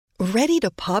Ready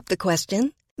to pop the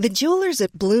question? The jewelers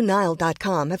at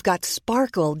BlueNile.com have got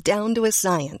sparkle down to a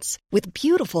science with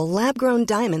beautiful lab-grown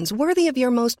diamonds worthy of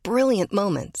your most brilliant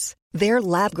moments. Their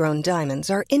lab-grown diamonds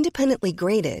are independently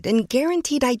graded and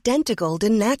guaranteed identical to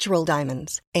natural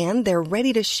diamonds, and they're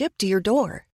ready to ship to your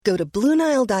door. Go to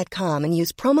BlueNile.com and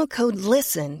use promo code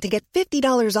LISTEN to get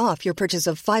 $50 off your purchase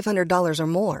of $500 or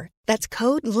more. That's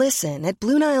code LISTEN at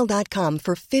BlueNile.com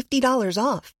for $50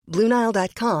 off.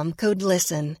 BlueNile.com, code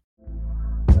LISTEN.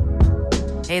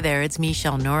 Hey there, it's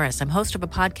Michelle Norris. I'm host of a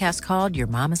podcast called Your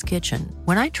Mama's Kitchen.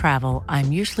 When I travel,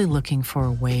 I'm usually looking for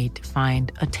a way to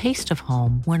find a taste of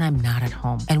home when I'm not at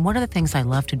home. And one of the things I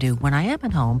love to do when I am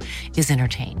at home is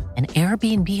entertain. And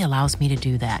Airbnb allows me to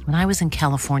do that. When I was in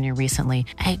California recently,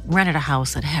 I rented a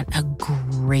house that had a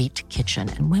great kitchen.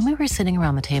 And when we were sitting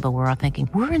around the table, we were all thinking,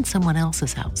 we're in someone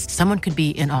else's house. Someone could be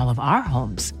in all of our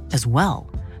homes as well.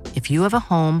 If you have a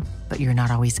home, but you're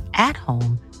not always at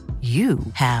home, you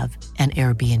have an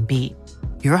Airbnb.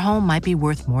 Your home might be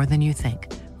worth more than you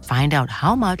think. Find out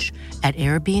how much at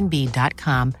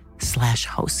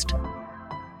airbnb.com/host.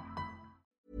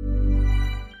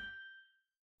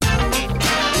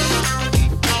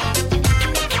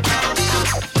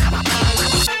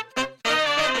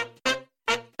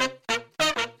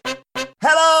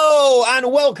 Hello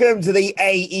and welcome to the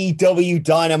AEW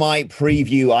Dynamite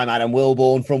preview. I'm Adam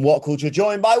Wilborn from What Culture,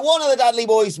 joined by one of the Dudley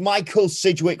boys, Michael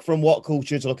Sidgwick from What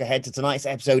Culture, to look ahead to tonight's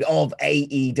episode of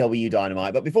AEW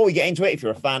Dynamite. But before we get into it, if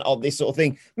you're a fan of this sort of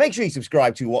thing, make sure you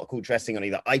subscribe to What Culture Wrestling on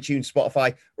either iTunes,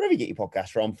 Spotify, wherever you get your podcasts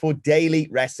from, for daily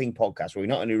wrestling podcasts where we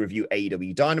not only review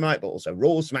AEW Dynamite, but also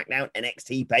Raw, SmackDown,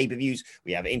 NXT pay-per-views.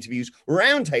 We have interviews,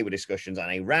 roundtable discussions,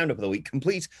 and a roundup of the week,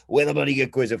 complete with a bloody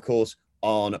good quiz, of course,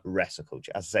 on Wrestle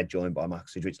Culture. As I said, joined by Michael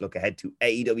Sidgwick to look ahead to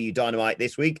AEW Dynamite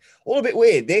this week. All a bit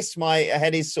weird. My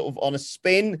head is sort of on a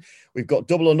spin. We've got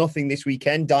Double or Nothing this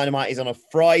weekend. Dynamite is on a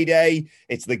Friday.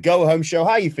 It's the go-home show.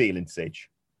 How are you feeling,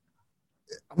 Sidge?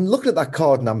 I'm looking at that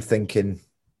card and I'm thinking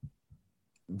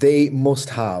they must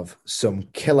have some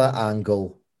killer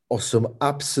angle or some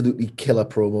absolutely killer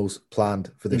promos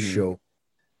planned for this show,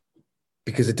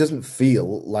 because it doesn't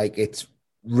feel like it's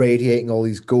radiating all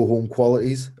these go-home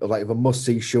qualities of like a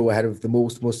must-see show ahead of the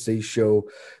most must-see show.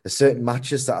 There's certain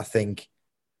matches that I think,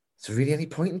 is there really any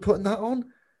point in putting that on?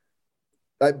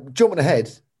 Like, jumping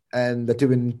ahead, and they're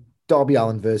doing Darby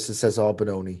Allin versus Cesar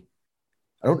Bononi.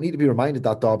 I don't need to be reminded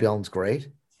that Darby Allin's great.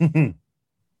 I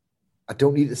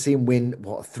don't need to see him win,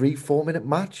 a 3-4 minute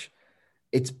match?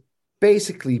 It's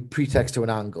basically pretext to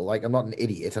an angle. Like, I'm not an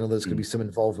idiot. I know there's going to be some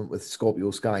involvement with Scorpio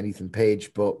Sky and Ethan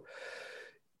Page, but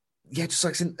yeah, just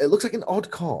like it looks like an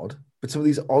odd card, but some of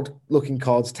these odd-looking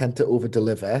cards tend to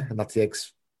over-deliver, and that's the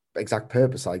exact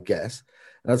purpose, I guess.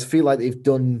 And I just feel like they've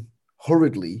done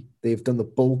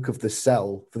the bulk of the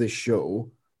sell for this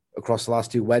show across the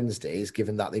last 2 Wednesdays,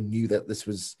 given that they knew that this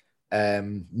was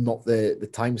not the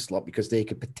time slot, because they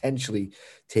could potentially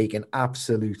take an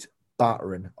absolute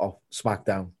battering off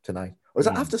SmackDown tonight. Or is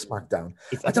that after SmackDown?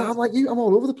 I'm like you. I'm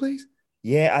all over the place.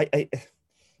 Yeah, I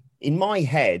in my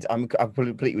head, I'm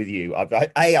completely with you.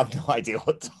 I have no idea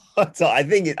what I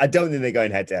think. I don't think they're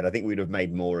going head to head. I think we'd have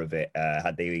made more of it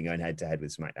had they been going head to head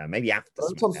with SmackDown. Maybe after.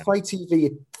 It's on Fight TV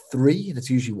at 3, and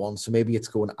it's usually 1, so maybe it's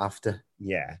going after.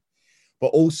 Yeah, but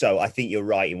also I think you're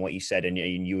right in what you said, and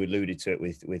you alluded to it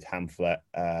with Hamflet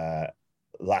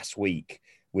last week,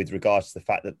 with regards to the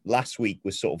fact that last week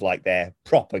was sort of like their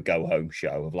proper go home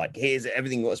show of like, here's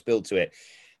everything what's built to it,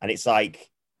 and it's like,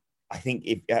 I think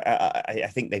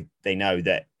they know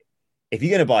that if you're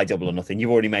going to buy Double or Nothing,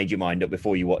 you've already made your mind up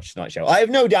before you watch tonight's show. I have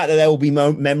no doubt that there will be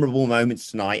memorable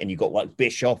moments tonight, and you've got like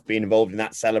Bischoff being involved in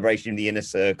that celebration of the Inner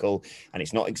Circle, and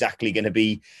it's not exactly going to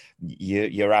be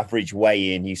your average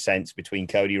weigh-in you sense between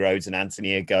Cody Rhodes and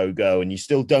Anthony Ogogo, and you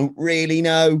still don't really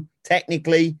know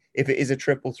technically if it is a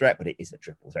triple threat, but it is a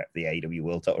triple threat for the AEW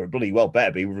World Title, or bloody well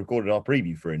better be. We've recorded our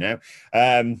preview for it now,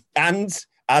 and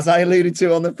as I alluded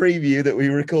to on the preview that we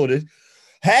recorded,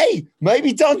 hey,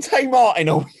 maybe Dante Martin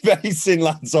will be facing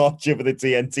Lance Archer for the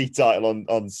TNT title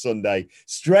on Sunday.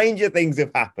 Stranger things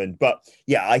have happened. But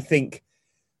yeah, I think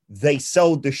they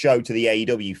sold the show to the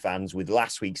AEW fans with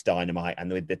last week's Dynamite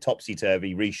and with the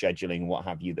topsy-turvy rescheduling and what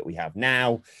have you that we have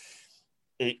now.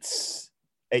 It's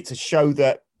a show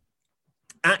that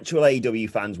actual AEW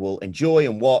fans will enjoy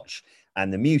and watch.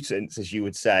 And the mutants, as you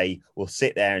would say, will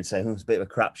sit there and say, it's a bit of a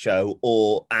crap show,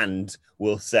 and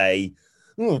will say,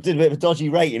 did a bit of a dodgy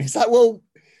rating. It's like, well,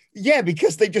 yeah,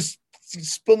 because they just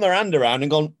spun their hand around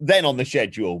and gone then on the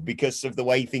schedule because of the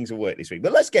way things have worked this week.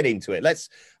 But let's get into it. Let's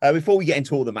before we get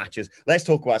into all the matches, let's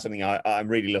talk about something I'm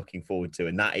really looking forward to,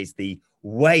 and that is the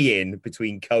weigh-in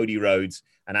between Cody Rhodes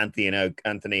and Anthony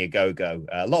Ogogo.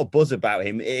 A lot of buzz about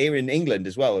him here in England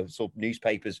as well. I saw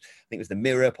newspapers, I think it was the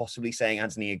Mirror, possibly saying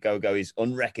Anthony Ogogo is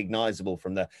unrecognizable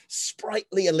from the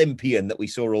sprightly Olympian that we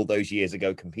saw all those years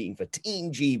ago competing for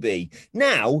Team GB.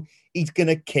 Now he's going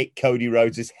to kick Cody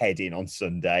Rhodes' head in on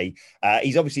Sunday.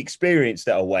 He's obviously experienced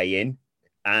at a weigh-in,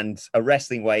 and a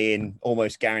wrestling weigh-in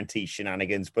almost guarantees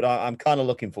shenanigans, but I'm kind of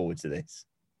looking forward to this.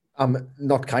 I'm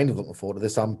not kind of looking forward to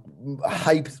this. I'm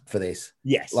hyped for this.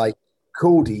 Yes. Like,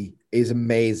 Cody is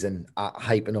amazing at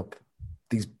hyping up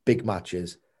these big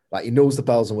matches. Like, he knows the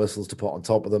bells and whistles to put on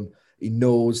top of them. He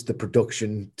knows the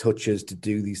production touches to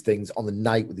do these things on the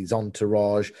night with his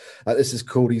entourage. This is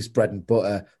Cody's bread and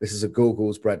butter. This is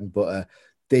Ogogo's bread and butter.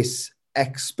 This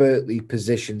expertly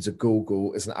positions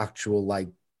Ogogo as an actual, like,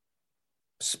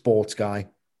 sports guy,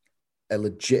 a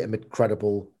legitimate,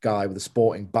 credible guy with a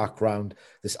sporting background.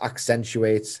 This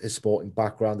accentuates his sporting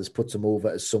background. This puts him over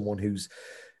as someone who's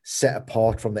set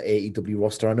apart from the AEW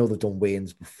roster. I know they've done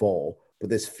weigh-ins before, but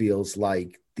this feels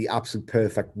like the absolute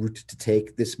perfect route to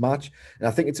take this match. And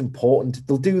I think it's important.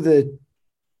 They'll do the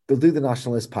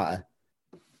nationalist patter.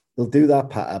 They'll do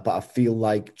that patter, but I feel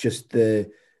like just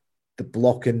the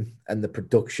blocking and the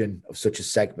production of such a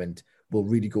segment will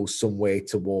really go some way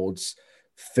towards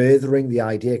furthering the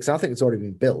idea, because I think it's already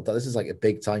been built that this is like a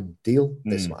big time deal,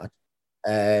 this match.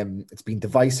 It's been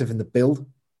divisive in the build,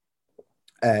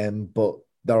 but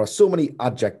there are so many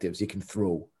adjectives you can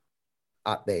throw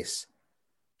at this,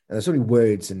 and there's so many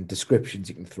words and descriptions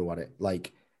you can throw at it.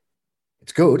 Like,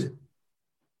 it's good,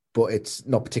 but it's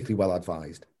not particularly well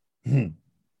advised.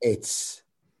 It's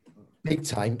big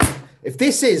time. If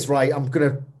this is right, I'm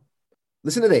gonna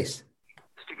listen to this.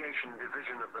 Division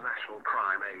of the National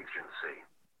Crime Agency.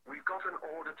 We've got an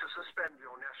order to suspend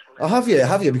your national... Oh,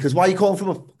 have you? Because why are you calling from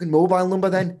a fucking mobile number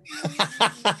then?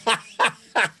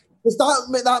 Because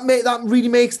that really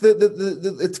makes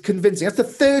the it's convincing. That's the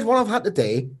third one I've had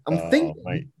today. I'm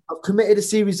thinking I've committed a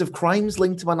series of crimes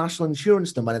linked to my national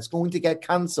insurance number and it's going to get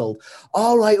cancelled.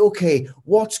 All right, okay.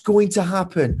 What's going to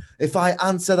happen if I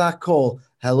answer that call?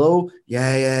 Hello?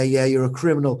 Yeah, you're a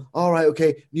criminal. All right,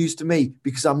 okay. News to me,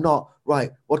 because I'm not.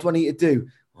 Right, what do I need to do?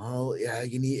 Well, yeah,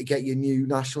 you need to get your new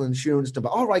national insurance number.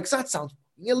 All right, because that sounds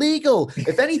illegal.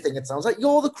 If anything, it sounds like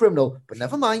you're the criminal. But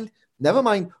never mind.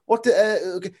 What?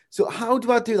 Okay. So how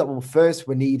do I do that? Well, first,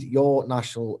 we need your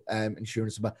national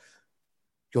insurance number.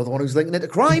 You're the one who's linking it to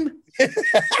crime. You're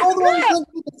the one who's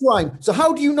linking it to crime. So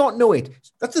how do you not know it?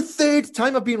 That's the third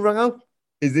time I've been rung out.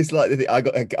 Is this like the thing? I've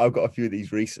got a few of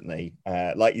these recently.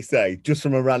 Like you say, just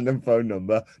from a random phone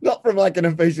number, not from like an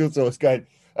official source going,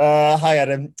 hi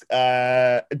Adam,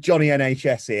 Johnny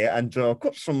NHS here, and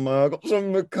got some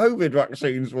COVID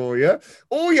vaccines for you.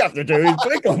 All you have to do is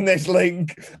click on this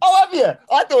link. Oh, have you?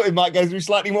 I thought it might go through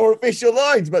slightly more official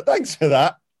lines, but thanks for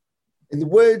that. In the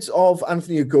words of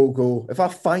Anthony Ogogo, if I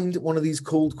find one of these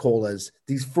cold callers,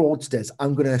 these fraudsters,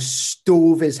 I'm going to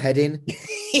stove his head in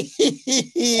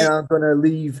and I'm going to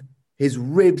leave his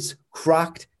ribs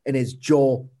cracked and his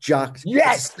jaw jacked.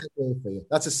 Yes!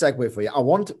 That's a segue for you. I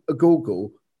want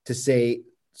Ogogo to say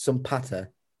some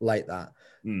patter like that.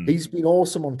 He's been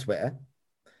awesome on Twitter.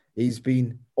 He's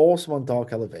been awesome on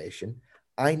Dark Elevation.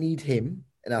 I need him,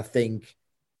 and I think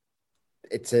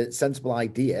it's a sensible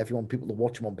idea if you want people to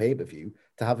watch him on pay-per-view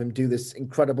to have him do this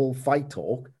incredible fight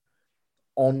talk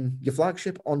on your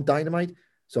flagship, on Dynamite.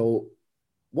 So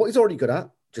what he's already good at,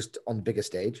 just on the bigger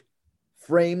stage,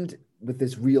 framed with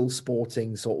this real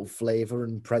sporting sort of flavor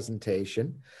and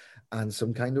presentation and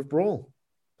some kind of brawl.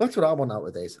 That's what I want out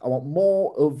of this. I want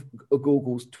more of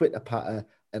Ogogo's Twitter patter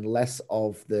and less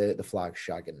of the flag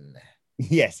shagging.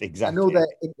 Yes, exactly. I know they're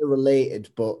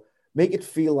interrelated, but make it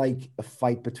feel like a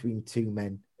fight between two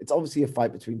men. It's obviously a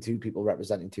fight between two people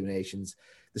representing two nations.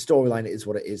 The storyline is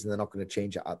what it is, and they're not going to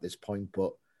change it at this point.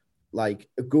 But like,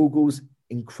 Ogogo's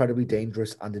incredibly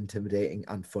dangerous and intimidating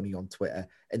and funny on Twitter,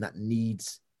 and that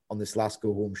needs on this last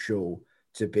go home show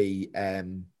to be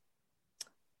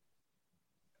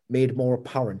made more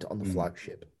apparent on the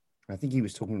flagship. I think he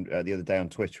was talking the other day on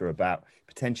Twitter about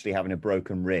potentially having a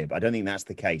broken rib. I don't think that's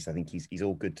the case. I think he's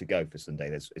all good to go for Sunday.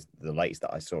 That's the latest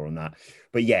that I saw on that.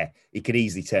 But yeah, he could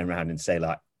easily turn around and say,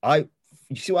 like,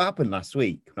 you see what happened last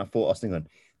week? And I thought, I was thinking,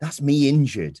 that's me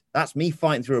injured. That's me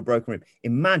fighting through a broken rib.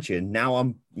 Imagine now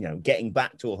I'm, getting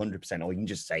back to 100%, or you can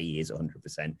just say he is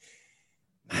 100%.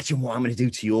 Imagine what I'm going to do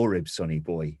to your ribs, sonny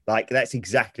boy. Like, that's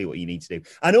exactly what you need to do.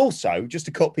 And also, just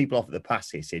to cut people off at the pass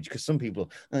here, Sid, because some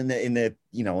people in the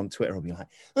on Twitter will be like,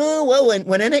 oh, well,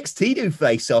 when NXT do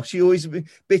face-offs, you always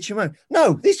bitch and moan.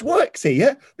 No, this works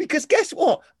here, because guess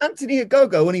what? Anthony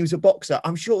Ogogo, when he was a boxer,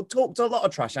 I'm sure talked a lot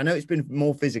of trash. I know it's been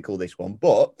more physical, this one,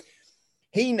 but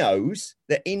he knows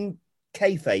that in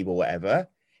kayfabe or whatever,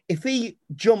 if he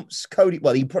jumps Cody,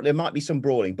 well, there might be some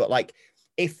brawling, but like,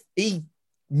 if he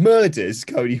murders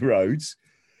Cody Rhodes,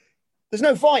 there's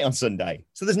no fight on Sunday.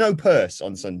 So there's no purse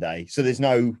on Sunday. So there's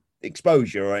no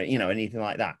exposure or, anything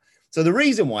like that. So the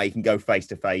reason why he can go face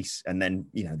to face, and then,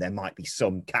 there might be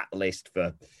some catalyst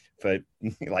for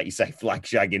like you say, flag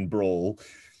shagging brawl,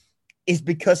 is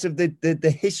because of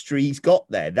the history he's got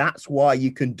there. That's why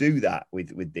you can do that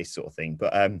with this sort of thing.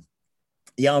 But I'm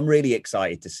really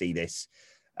excited to see this.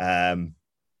 And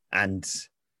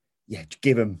yeah,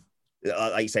 give him,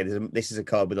 like you say, this is a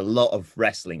card with a lot of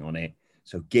wrestling on it.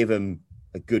 So give him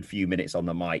a good few minutes on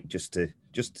the mic just to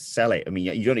sell it. I mean,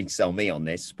 you don't need to sell me on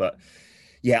this, but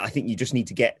yeah, I think you just need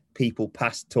to get people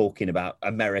past talking about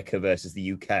America versus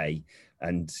the UK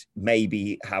and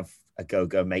maybe have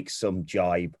Ogogo make some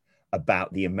jibe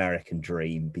about the American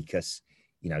dream, because,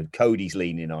 Cody's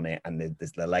leaning on it and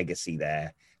there's the legacy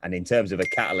there. And in terms of a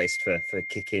catalyst for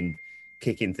kicking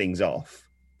things off,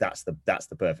 that's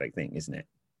the perfect thing, isn't it?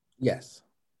 Yes.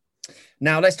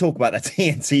 Now let's talk about the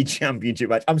TNT Championship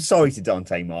match. I'm sorry to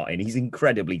Dante Martin. He's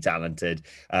incredibly talented.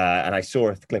 And I saw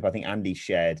a clip I think Andy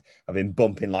shared of him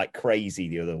bumping like crazy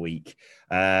the other week.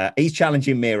 He's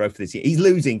challenging Miro for this. He's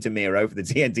losing to Miro for the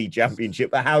TNT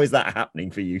Championship. But how is that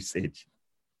happening for you, Sid?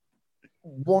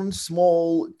 One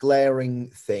small glaring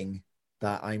thing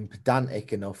that I'm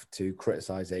pedantic enough to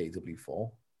criticize AEW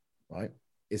for, right,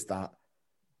 is that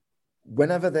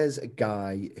whenever there's a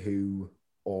guy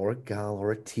or a gal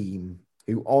or a team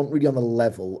who aren't really on the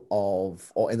level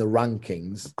of, or in the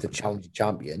rankings to challenge a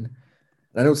champion,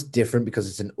 and I know it's different because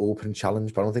it's an open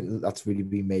challenge, but I don't think that's really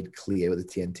been made clear with the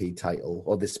TNT title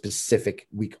or the specific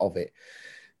week of it.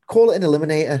 Call it an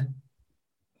eliminator.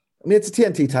 I mean, it's a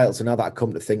TNT title, so now that I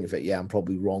come to think of it, yeah, I'm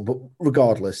probably wrong. But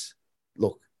regardless,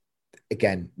 look,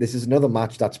 again, this is another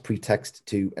match that's pretext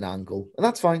to an angle, and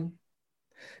that's fine.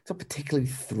 It's not particularly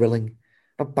thrilling,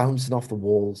 not bouncing off the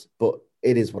walls, but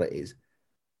it is what it is.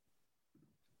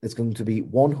 It's going to be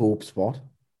one hope spot,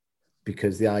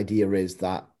 because the idea is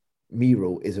that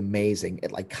Miro is amazing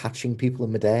at like catching people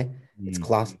in midair. It's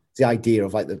class. It's the idea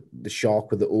of like the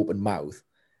shark with the open mouth.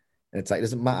 And it's like, it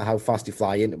doesn't matter how fast you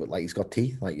fly into it, like he's got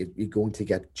teeth, like you're going to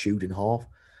get chewed in half.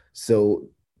 So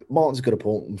Martin's a good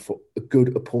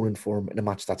opponent for him in a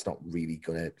match that's not really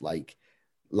going to like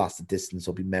last a distance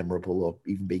or be memorable or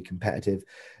even be competitive.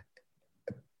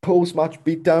 Post-match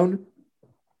beatdown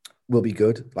will be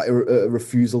good, like a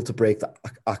refusal to break that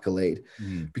accolade.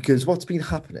 Because what's been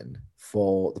happening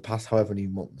for the past however many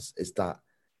months is that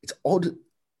it's odd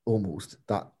almost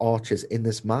that Archer's in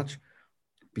this match,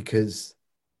 because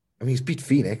I mean, he's beat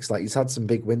Phoenix, like he's had some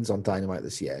big wins on Dynamite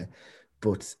this year,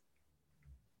 but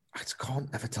I just can't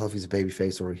ever tell if he's a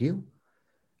babyface or a heel.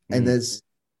 And there's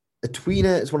a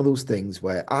tweener. It's one of those things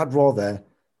where I'd rather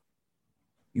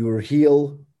you were a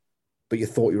heel, but you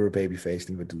thought you were a babyface and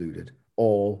you were deluded.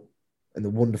 Or in the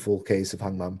wonderful case of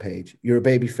Hangman Page, you're a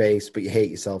babyface, but you hate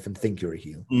yourself and think you're a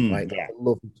heel. Right? Yeah. I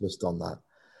love the twist on that.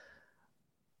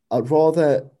 I'd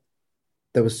rather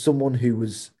there was someone who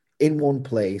was in one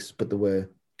place, but they were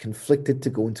conflicted to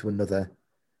go into another,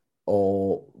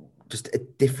 or just a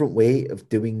different way of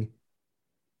doing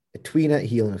a tweener, a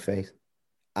heel, and a face.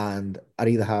 And I'd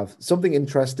either have something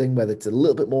interesting, whether it's a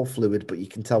little bit more fluid, but you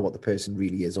can tell what the person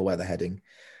really is or where they're heading,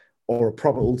 or a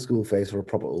proper old school face or a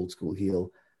proper old school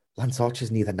heel. Lance Archer's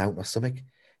neither now nor stomach.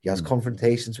 He has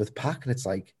confrontations with Pac, and it's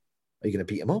like, are you going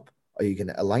to beat him up? Are you going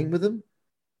to align with him?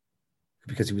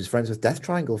 Because he was friends with Death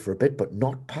Triangle for a bit, but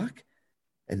not Pac.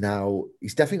 And now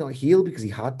he's definitely not heel because he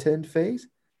had turned face.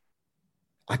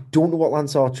 I don't know what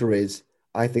Lance Archer is.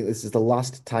 I think this is the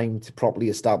last time to properly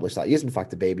establish that he is in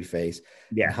fact a babyface.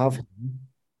 Yeah. And have him,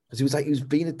 because he was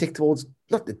being a dick towards,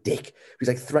 not the dick, he was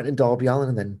like threatening Darby Allin,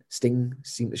 and then Sting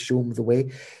seemed to show him the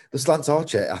way. This Lance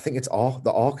Archer, I think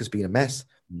the arc has been a mess.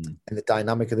 And the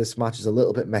dynamic of this match is a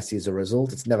little bit messy as a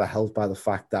result. It's never helped by the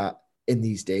fact that in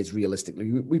these days, realistically,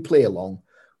 we play along.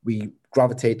 We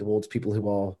gravitate towards people who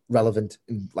are relevant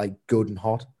and like good and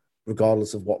hot,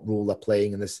 regardless of what role they're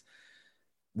playing in this,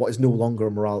 what is no longer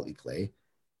a morality play.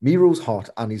 Miro's hot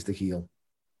and he's the heel.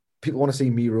 People want to see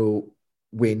Miro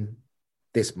win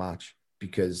this match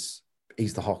because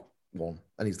he's the hot one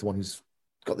and he's the one who's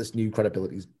got this new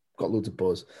credibility. He's got loads of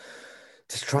buzz.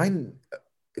 To try and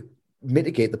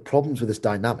mitigate the problems with this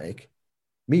dynamic,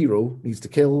 Miro needs to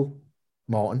kill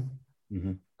Martin,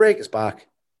 Mm-hmm. break his back,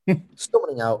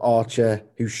 summoning out Archer,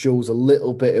 who shows a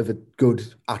little bit of a good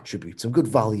attribute, some good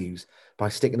values by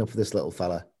sticking up for this little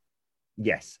fella.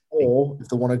 Yes. Or if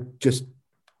they want to just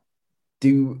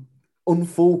do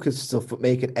unfocused stuff but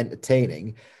make it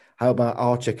entertaining, how about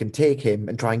Archer can take him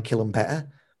and try and kill him better?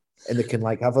 And they can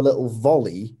like have a little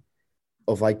volley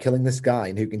of like killing this guy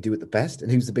and who can do it the best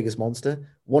and who's the biggest monster.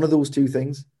 One of those two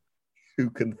things. Who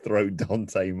can throw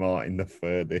Dante Martin the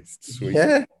furthest? Sweet.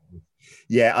 Yeah.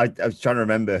 Yeah, I was trying to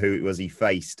remember who it was he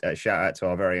faced. Shout out to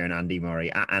our very own Andy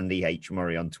Murray, at Andy H.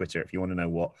 Murray on Twitter. If you want to know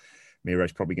what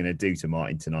Miro's probably going to do to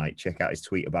Martin tonight, check out his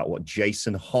tweet about what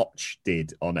Jason Hotch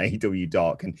did on AEW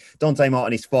Dark. And Dante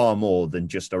Martin is far more than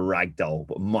just a ragdoll,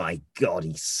 but my God,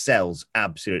 he sells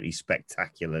absolutely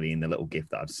spectacularly in the little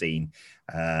gift that I've seen.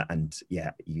 And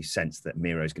yeah, you sense that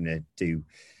Miro's going to do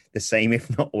the same,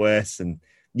 if not worse. And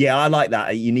yeah, I like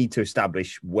that. You need to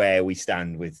establish where we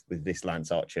stand with this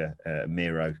Lance Archer,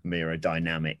 Miro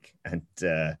dynamic. And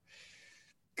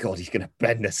God, he's going to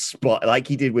bend a spot like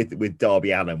he did with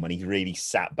Darby Allin when he really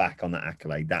sat back on that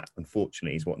accolade. That,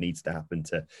 unfortunately, is what needs to happen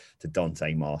to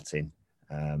Dante Martin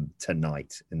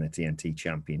tonight in the TNT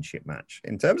Championship match.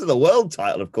 In terms of the world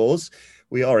title, of course,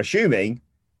 we are assuming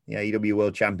the AEW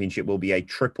World Championship will be a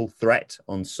triple threat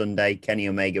on Sunday. Kenny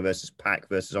Omega versus Pac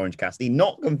versus Orange Cassidy.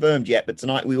 Not confirmed yet, but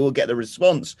tonight we will get the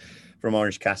response from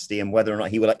Orange Cassidy and whether or not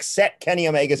he will accept Kenny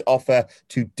Omega's offer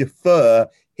to defer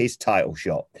his title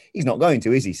shot. He's not going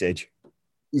to, is he, Sidge?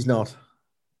 He's not.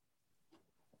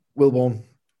 Wilborn,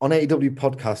 on AEW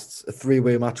podcasts, a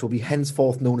three-way match will be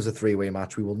henceforth known as a three-way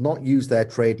match. We will not use their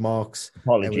trademarks.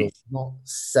 Apologies. And we will not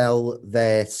sell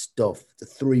their stuff.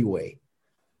 It's a three-way.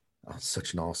 I'm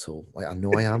such an arsehole. Like, I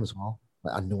know I am as well.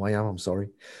 Like, I know I am. I'm sorry.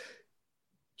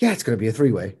 Yeah, it's going to be a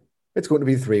three-way. It's going to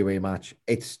be a three-way match.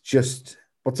 It's just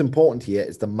what's important here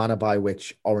is the manner by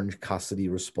which Orange Cassidy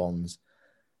responds.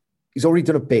 He's already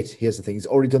done a bit. Here's the thing. He's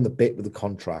already done the bit with the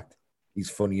contract. He's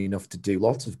funny enough to do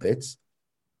lots of bits.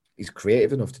 He's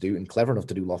creative enough to do and clever enough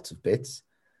to do lots of bits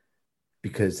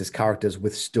because this character's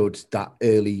withstood that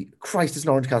early, Christ, this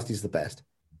Orange Cassidy's the best.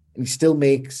 And he still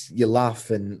makes you laugh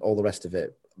and all the rest of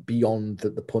it beyond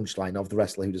the punchline of the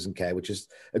wrestler who doesn't care, which is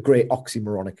a great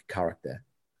oxymoronic character.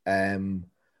 So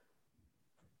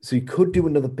he could do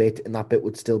another bit and that bit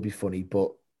would still be funny,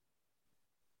 but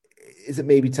is it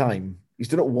maybe time? He's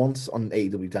done it once on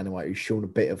AEW Dynamite. He's shown a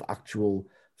bit of actual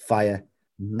fire.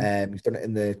 Mm-hmm. He's done it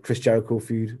in the Chris Jericho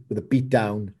feud with a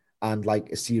beatdown and like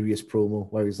a serious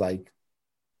promo where he's like,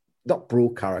 not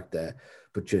broke character,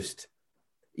 but just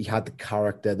he had the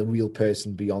character, the real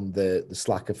person beyond the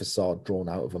slacker facade drawn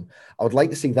out of him. I would like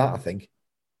to see that, I think.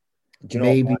 Do you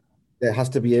maybe there has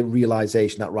to be a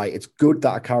realization that, right, it's good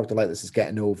that a character like this is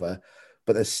getting over,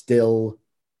 but there's still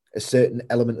a certain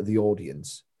element of the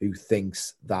audience who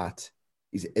thinks that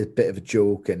he's a bit of a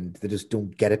joke and they just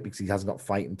don't get it because he hasn't got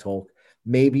fight and talk.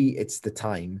 Maybe it's the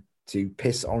time to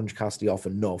piss Orange Cassidy off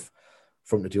enough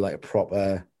for him to do like a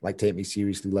proper, like, take me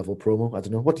seriously level promo. I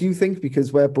don't know. What do you think?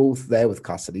 Because we're both there with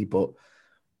Cassidy, but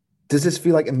does this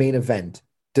feel like a main event?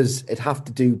 Does it have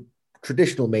to do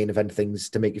traditional main event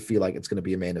things to make you feel like it's going to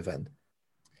be a main event?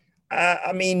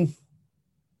 I mean,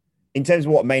 in terms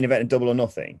of what main event and Double or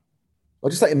Nothing? Or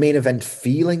just like a main event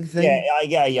feeling thing? Yeah.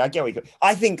 I get what you.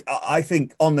 I think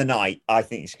on the night, I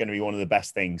think it's going to be one of the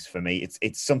best things for me.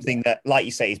 It's something that, like you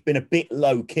say, it's been a bit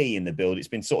low key in the build. It's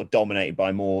been sort of dominated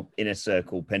by more inner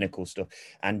circle, pinnacle stuff,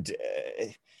 and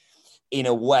in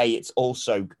a way, it's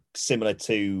also similar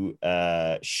to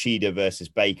Shida versus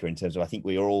Baker in terms of I think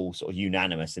we are all sort of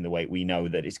unanimous in the way we know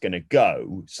that it's going to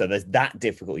go. So there's that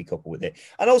difficulty coupled with it.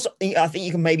 And also, I think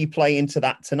you can maybe play into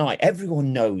that tonight.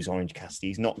 Everyone knows Orange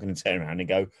Cassidy is not going to turn around and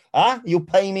go, you'll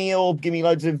pay me or give me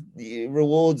loads of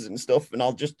rewards and stuff and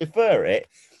I'll just defer it.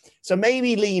 So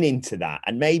maybe lean into that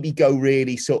and maybe go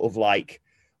really sort of like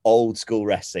old school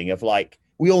wrestling of like,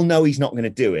 we all know he's not going to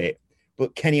do it.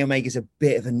 But Kenny Omega's a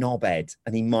bit of a knobhead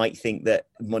and he might think that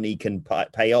money can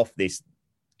pay off this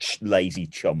lazy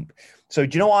chump. So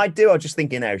do you know what I'd do? I was just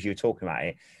thinking there as you were talking about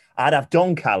it. I'd have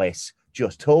Don Callis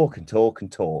just talk and talk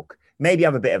and talk. Maybe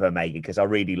have a bit of Omega because I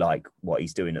really like what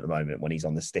he's doing at the moment when he's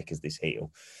on the stick as this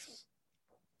heel.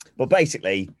 But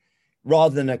basically,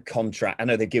 rather than a contract, I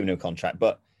know they've given him a contract,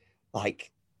 but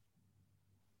like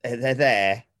they're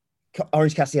there.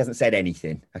 Orange Cassidy hasn't said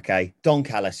anything, okay? Don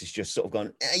Callis has just sort of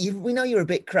gone, we know you're a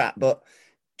bit crap, but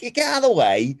get out of the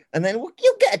way, and then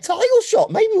you'll get a title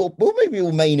shot. Maybe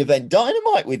we'll main event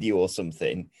Dynamite with you or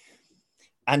something.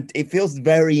 And it feels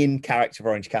very in character for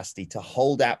Orange Cassidy to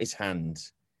hold out his hand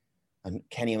and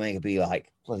Kenny Omega be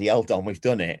like, bloody hell, Don, we've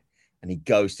done it. and he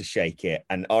goes to shake it,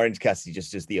 and Orange Cassidy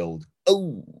just does the old,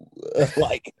 oh,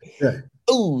 like,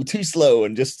 oh, too slow,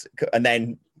 and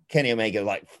then Kenny Omega,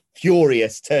 like,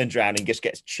 furious, turns around and just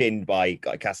gets chinned by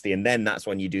Cassidy, and then that's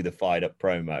when you do the fired up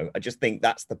promo. I just think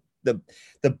that's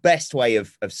the best way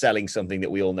of selling something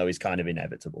that we all know is kind of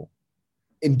inevitable.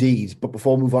 Indeed, but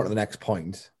before we move on to the next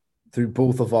point, through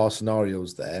both of our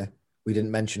scenarios there, we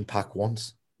didn't mention Pac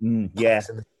once. Yeah.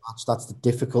 That's the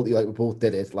difficulty, like we both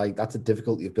did it. Like, that's the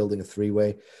difficulty of building a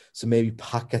three-way. So maybe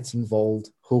Pac gets involved,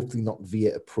 hopefully not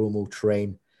via a promo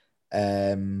train.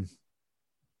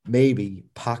 Maybe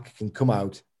Pac can come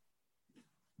out,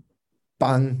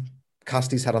 bang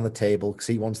Cassidy's head on the table because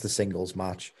he wants the singles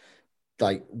match.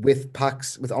 Like, with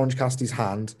Orange Cassidy's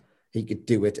hand, he could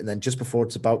do it. And then just before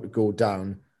it's about to go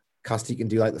down, Cassidy can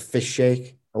do like the fish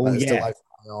shake. Oh, like, yeah. still like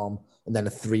my arm, and then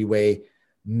a three-way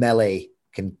melee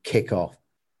can kick off.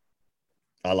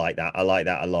 I like that a lot.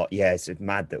 Yeah, it's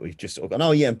mad that we've just gone,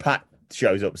 oh yeah, and Pat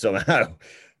shows up somehow.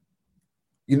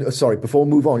 Sorry, before we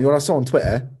move on, you know what I saw on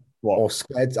Twitter? What? Or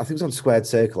Squared, I think it was on Squared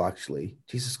Circle, actually.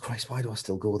 Jesus Christ, why do I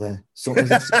still go there?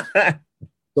 Sometimes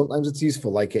it's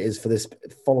useful, like it is for this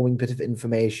following bit of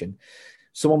information.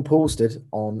 Someone posted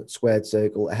on Squared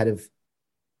Circle ahead of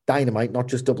Dynamite, not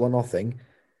just Double or Nothing,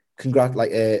 a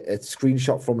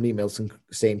screenshot from an email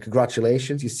saying,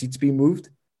 congratulations, your seat's been moved.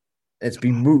 And it's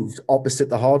been moved opposite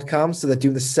the hard cam. So they're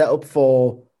doing the setup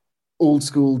for Old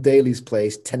School Daily's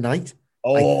Place tonight.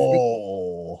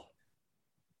 Oh,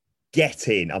 get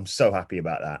in. I'm so happy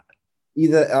about that.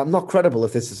 I'm not credible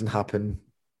if this doesn't happen.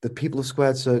 The people of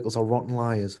Squared Circles are rotten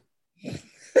liars.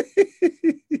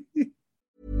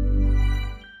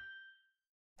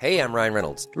 Hey, I'm Ryan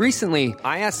Reynolds. Recently,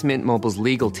 I asked Mint Mobile's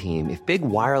legal team if big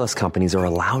wireless companies are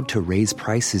allowed to raise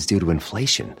prices due to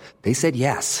inflation. They said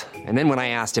yes. And then when I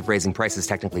asked if raising prices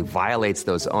technically violates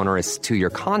those onerous 2-year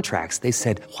contracts, they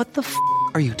said, what the f***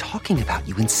 are you talking about,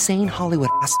 you insane Hollywood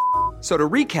ass f- So to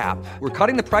recap, we're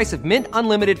cutting the price of Mint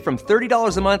Unlimited from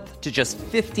 $30 a month to just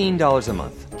 $15 a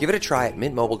month. Give it a try at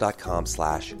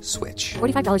mintmobile.com/switch.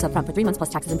 $45 up front for 3 months plus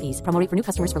taxes and fees. Promo rate for new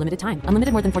customers for limited time.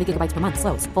 Unlimited more than 40 gigabytes per month.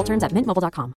 Slows full terms at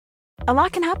mintmobile.com. A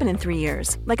lot can happen in 3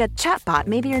 years, like a chatbot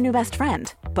may be your new best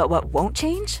friend. But what won't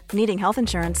change? Needing health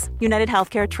insurance. United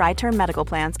Healthcare Tri-Term Medical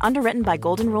Plans, underwritten by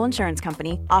Golden Rule Insurance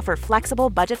Company, offer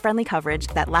flexible, budget-friendly coverage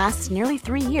that lasts nearly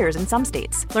 3 years in some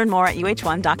states. Learn more at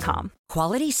uh1.com.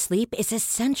 Quality sleep is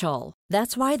essential.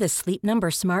 That's why the Sleep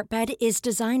Number Smart Bed is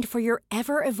designed for your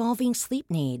ever-evolving sleep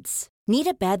needs. Need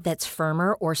a bed that's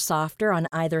firmer or softer on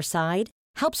either side?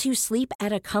 Helps you sleep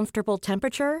at a comfortable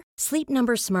temperature? Sleep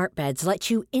Number Smart Beds let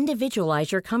you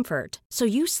individualize your comfort, so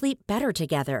you sleep better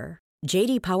together.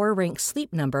 J.D. Power ranks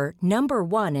Sleep Number number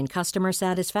 1 in customer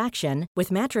satisfaction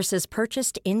with mattresses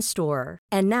purchased in-store.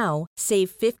 And now,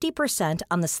 save 50%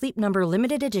 on the Sleep Number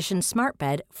Limited Edition Smart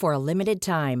Bed for a limited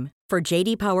time. For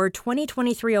J.D. Power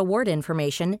 2023 award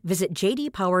information, visit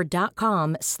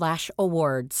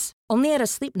jdpower.com/awards. Only at a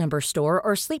Sleep Number store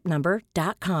or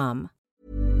sleepnumber.com.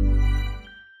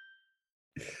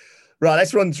 Right,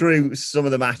 let's run through some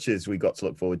of the matches we got to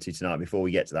look forward to tonight before we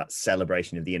get to that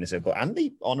celebration of the Inner Circle and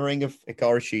the honouring of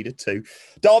Hikaru Shida too.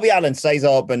 Darby Allin,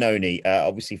 Cesar Bononi.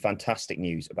 Obviously, fantastic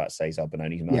news about Cesar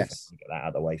Bononi's match. Yes. Get that out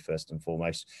of the way first and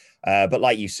foremost. But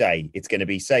like you say, it's going to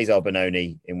be Cesar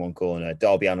Bononi in one corner,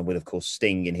 Darby Allin with, of course,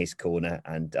 Sting in his corner.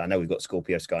 And I know we've got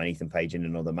Scorpio Sky and Ethan Page in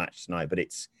another match tonight, but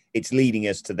it's leading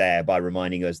us to there by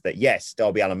reminding us that, yes,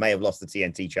 Darby Allin may have lost the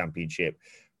TNT Championship,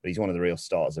 but he's one of the real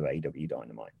stars of AEW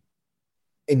Dynamite.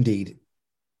 Indeed.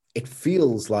 It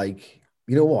feels like,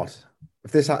 you know what?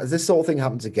 If this sort of thing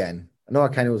happens again, I know I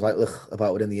kind of was like, ugh,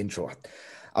 about it in the intro.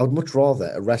 I would much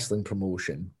rather a wrestling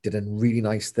promotion did a really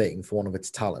nice thing for one of its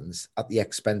talents at the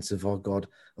expense of, oh God,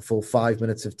 a full 5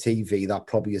 minutes of TV that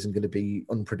probably isn't going to be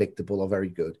unpredictable or very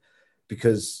good.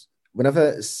 Because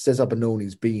whenever Cesar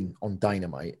Bononi's been on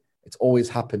Dynamite, it's always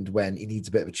happened when he needs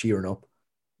a bit of a cheering up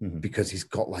because he's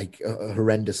got like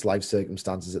horrendous life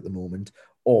circumstances at the moment.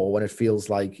 Or when it feels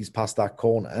like he's past that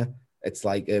corner, it's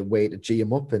like a way to G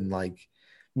him up. And like,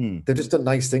 they've just done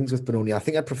nice things with Bononi. I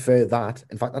think I'd prefer that.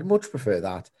 In fact, I'd much prefer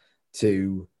that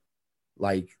to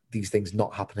like these things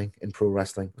not happening in pro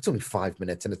wrestling. It's only 5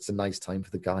 minutes and it's a nice time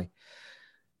for the guy.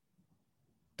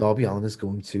 Darby Allin is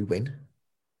going to win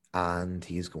and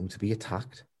he is going to be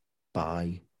attacked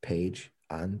by Page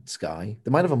and Sky.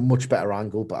 They might have a much better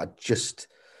angle, but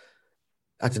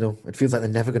I don't know. It feels like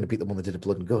they're never going to beat the one that did a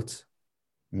Blood and Guts.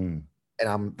 And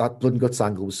that Blood and Guts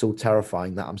angle was so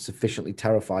terrifying that I'm sufficiently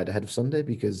terrified ahead of Sunday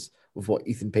because of what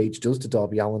Ethan Page does to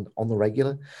Darby Allin on the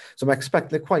regular. So I'm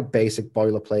expecting a quite basic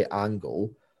boilerplate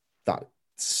angle that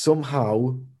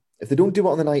somehow, if they don't do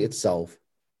it on the night itself,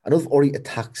 I know they've already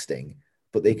attacked Sting,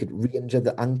 but they could re-injure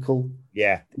the ankle.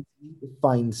 Yeah. They need to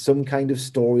find some kind of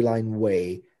storyline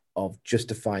way of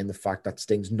justifying the fact that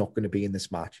Sting's not going to be in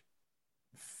this match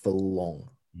for long,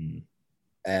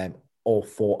 or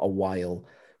for a while.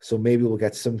 So maybe we'll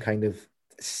get some kind of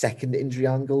second injury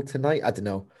angle tonight. I don't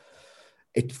know.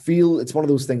 It's one of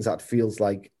those things that feels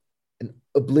like an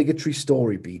obligatory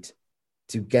story beat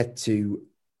to get to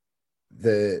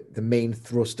the main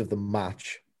thrust of the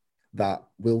match that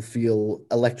will feel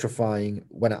electrifying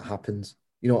when it happens.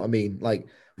 You know what I mean? Like,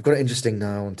 we've got it interesting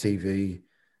now on TV,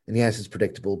 and yes, it's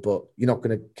predictable, but you're not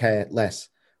going to care less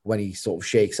when he sort of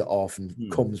shakes it off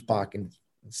and comes back and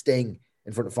Sting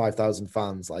in front of 5,000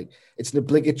 fans. Like, it's an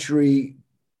obligatory,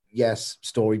 yes,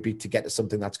 story beat to get to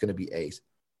something that's going to be ace.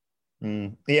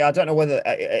 Yeah, I don't know whether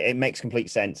it makes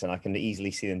complete sense, and I can easily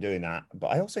see them doing that.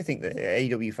 But I also think that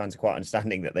AEW fans are quite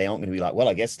understanding that they aren't going to be like, well,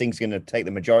 I guess Sting's going to take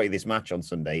the majority of this match on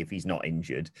Sunday if he's not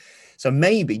injured. So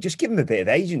maybe just give him a bit of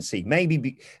agency.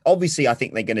 Obviously, I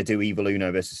think they're going to do Evil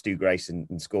Uno versus Stu Grayson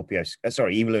and Scorpio.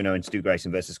 Evil Uno and Stu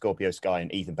Grayson versus Scorpio Sky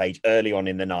and Ethan Page early on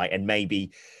in the night, and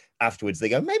maybe afterwards they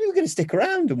go, maybe we're going to stick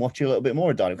around and watch a little bit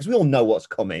more of Dynamite because we all know what's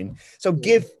coming. So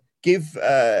give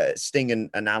Sting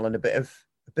and Alan a bit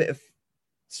of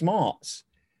smarts.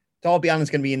 Darby Allin's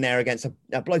going to be in there against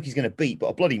a bloke he's going to beat, but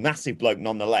a bloody massive bloke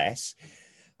nonetheless.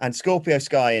 And Scorpio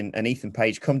Sky and Ethan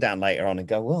Page come down later on and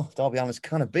go, well, Darby Allin's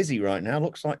kind of busy right now.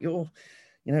 Looks like you're,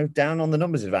 down on the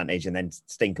numbers advantage. And then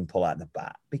Sting can pull out the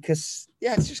bat because,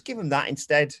 just give him that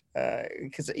instead.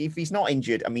 Because if he's not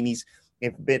injured, I mean, he's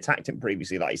been attacked him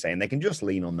previously, like you're saying, they can just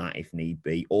lean on that if need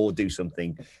be, or do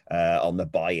something on the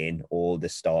buy-in or the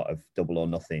start of Double or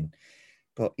Nothing.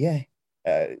 But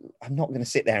I'm not going to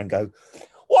sit there and go,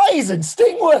 why isn't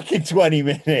Sting working 20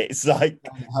 minutes? Like,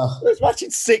 I was watching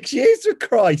 6 years, for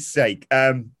Christ's sake.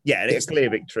 It's a clear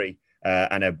victory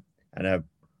and a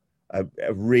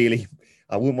really,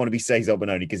 I wouldn't want to be Cesar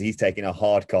Bononi because he's taking a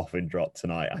hard coffin drop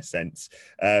tonight, I sense.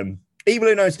 Evil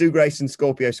Uno, Stu Grayson,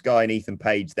 Scorpio Sky and Ethan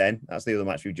Page then. That's the other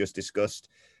match we just discussed.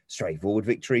 Straightforward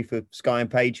victory for Sky and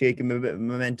Page here. Give them a bit of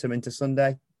momentum into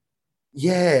Sunday.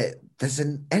 Yeah, there's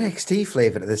an NXT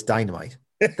flavor to this Dynamite.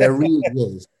 There really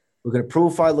is. We're going to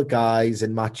profile the guys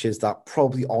in matches that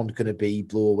probably aren't going to be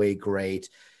blow away great,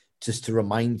 just to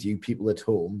remind you people at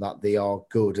home that they are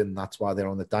good, and that's why they're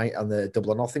on the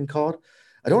Double or Nothing card.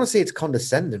 I don't want to say it's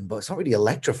condescending, but it's not really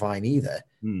electrifying either.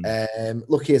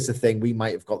 Look, here's the thing. We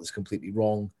might have got this completely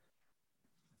wrong.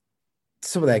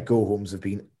 Some of their go-homes have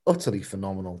been utterly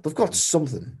phenomenal. They've got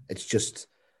something. It's just,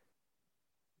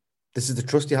 this is the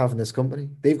trust you have in this company.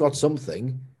 They've got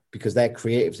something because they're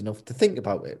creatives enough to think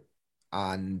about it.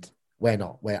 And we're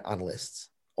not. We're analysts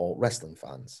or wrestling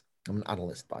fans. I'm an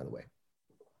analyst, by the way.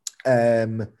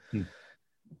 The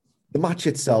match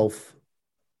itself,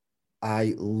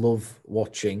 I love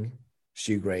watching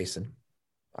Stu Grayson.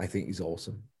 I think he's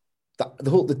awesome.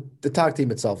 The tag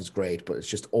team itself is great, but it's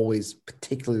just always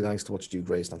particularly nice to watch Stu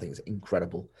Grayson. I think it's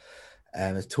incredible.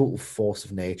 A total force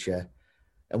of nature.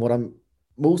 And what I'm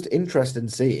most interested in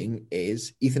seeing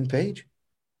is Ethan Page.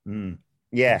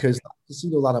 Yeah. Because the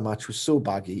Casino Ladder match was so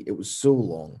baggy. It was so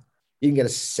long. You didn't get a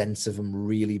sense of him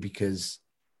really because,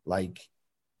 like,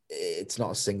 it's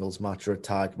not a singles match or a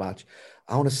tag match.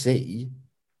 I want to see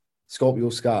Scorpio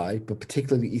Sky, but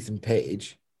particularly Ethan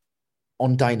Page,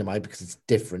 on Dynamite because it's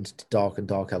different to Dark and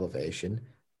Dark Elevation,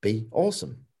 be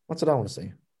awesome. That's what I want to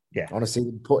see. Yeah. I want to see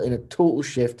them put in a total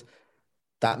shift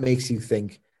that makes you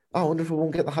think, I wonder if we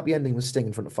won't get the happy ending with Sting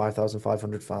in front of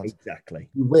 5,500 fans. Exactly.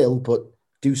 You will, but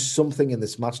do something in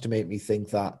this match to make me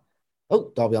think that,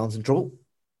 oh, Darby Allin's in trouble.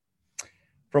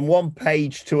 From one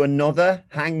Page to another,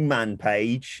 Hangman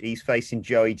Page. He's facing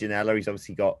Joey Janela. He's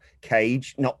obviously got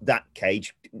Cage, not that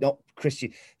Cage, not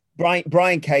Christian.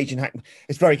 Brian Cage and Hangman.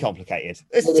 It's very complicated.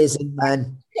 It isn't,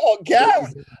 man.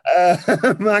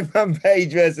 Hangman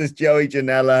Page versus Joey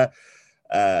Janela.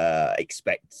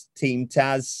 Expect Team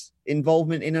Taz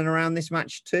involvement in and around this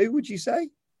match too, would you say?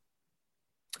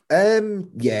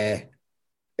 Yeah.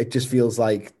 It just feels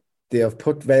like they have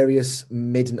put various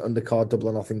mid and undercard Double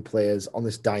or Nothing players on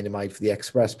this Dynamite for the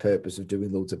express purpose of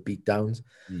doing loads of beatdowns.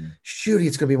 Surely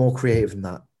it's going to be more creative than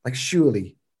that. Like,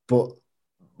 surely. But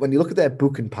when you look at their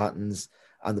booking patterns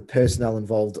and the personnel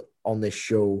involved on this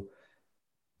show,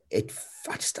 I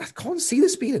can't see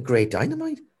this being a great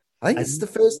Dynamite. I think this is the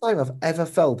first time I've ever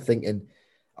felt thinking,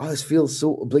 oh, this feels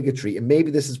so obligatory. And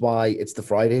maybe this is why it's the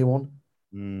Friday one.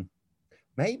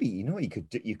 Maybe, you know what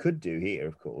you could do here,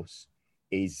 of course,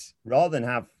 is rather than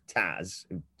have Taz,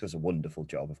 who does a wonderful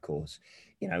job, of course,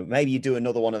 maybe you do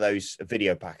another one of those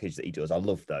video package that he does. I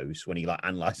love those when he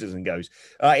analyzes and goes,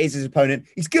 all right, here's his opponent.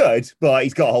 He's good, but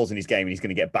he's got holes in his game and he's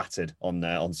going to get battered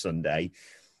on Sunday.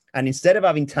 And instead of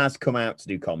having Taz come out to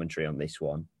do commentary on this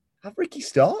one, have Ricky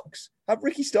Starks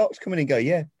come in and go,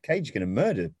 yeah, Cage is going to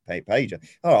murder Page.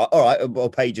 All right. Well,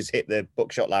 Page has hit the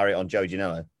buckshot lariat on Joe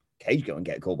Janela. Cage go and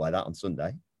get a call by that on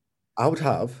Sunday. I would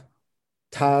have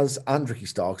Taz and Ricky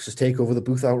Starks just take over the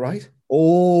booth outright.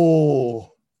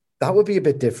 Oh, that would be a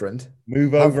bit different.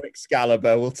 Move over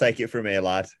Excalibur. We'll take it from here,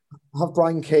 lad. Have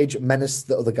Brian Cage menace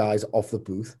the other guys off the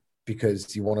booth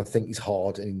because you want to think he's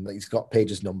hard and he's got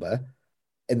Page's number.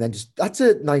 And then that's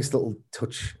a nice little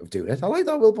touch of doing it. I like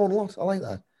that, Wilborn, a lot. I like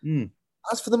that.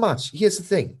 As for the match, here's the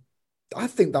thing. I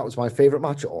think that was my favorite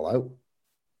match at All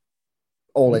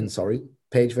In, sorry.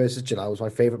 Page versus Janela was my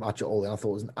favorite match at All In. I thought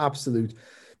it was an absolute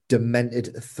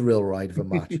demented thrill ride of a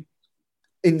match.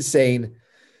 Insane.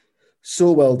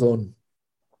 So well done.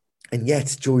 And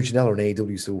yet, Joey Janela and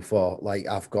AEW so far,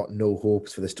 I've got no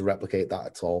hopes for this to replicate that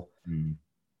at all.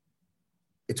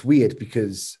 It's weird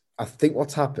because I think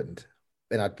what's happened,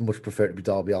 and I'd much prefer it to be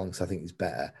Darby Allin because I think he's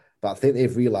better, but I think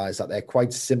they've realized that they're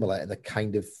quite similar in the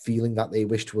kind of feeling that they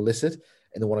wish to elicit,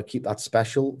 and they want to keep that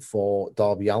special for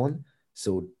Darby Allin.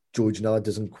 So Joey Janela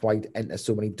doesn't quite enter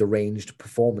so many deranged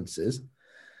performances.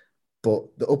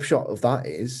 But the upshot of that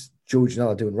is Joey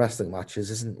Janela doing wrestling matches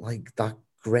isn't that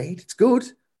great. It's good.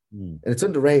 And it's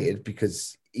underrated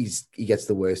because he gets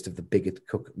the worst of the bigot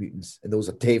cook mutants. And those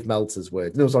are Dave Meltzer's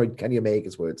words. No, sorry, Kenny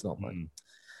Omega's words, not mine.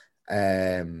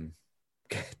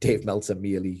 Dave Meltzer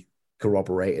merely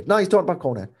corroborated. No, he's talking about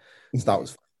Conan. So that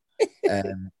was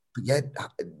fun. But yeah,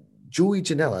 Joey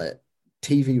Janela,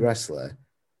 TV wrestler,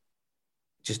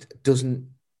 just doesn't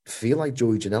feel like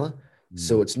Joey Janela.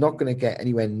 So it's not going to get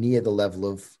anywhere near the level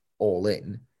of All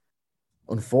In.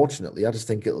 Unfortunately, I just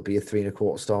think it'll be a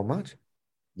 3.25 star match.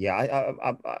 Yeah,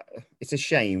 it's a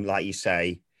shame, like you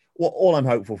say. All I'm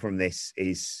hopeful from this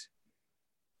is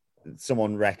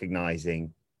someone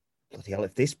recognizing, bloody hell,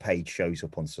 if this Page shows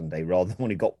up on Sunday rather than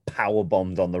when he got power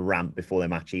bombed on the ramp before the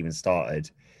match even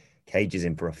started, Cage is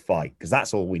in for a fight, because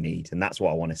that's all we need, and that's what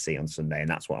I want to see on Sunday, and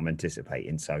that's what I'm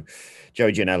anticipating. So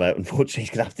Joey Janela, unfortunately, he's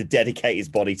going to have to dedicate his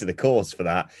body to the cause for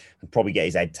that and probably get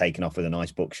his head taken off with a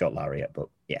nice buckshot lariat. But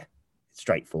yeah,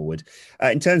 straightforward.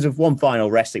 In terms of one final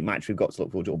wrestling match we've got to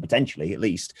look forward to, or potentially at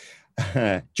least,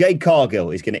 Jade Cargill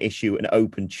is going to issue an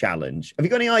open challenge. Have you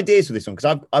got any ideas for this one?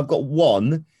 Because I've got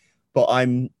one, but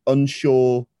I'm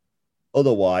unsure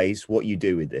otherwise what you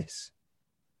do with this.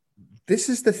 This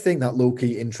is the thing that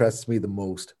low-key interests me the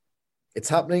most. It's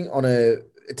happening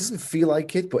it doesn't feel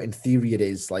like it, but in theory it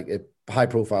is, like a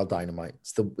high-profile Dynamite.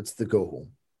 It's the go-home.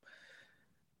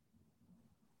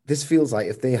 This feels like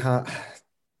if they had,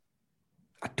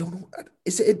 I don't know,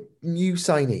 is it a new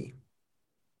signee?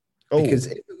 Because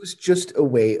if it was just a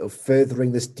way of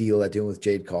furthering this deal they're doing with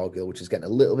Jade Cargill, which is getting a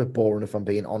little bit boring, if I'm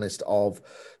being honest, of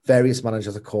various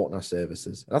managers are caught in our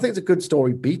services. And I think it's a good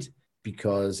story beat,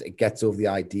 because it gets over the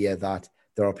idea that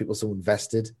there are people so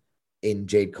invested in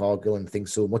Jade Cargill and think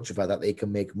so much of her that they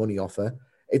can make money off her.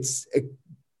 It's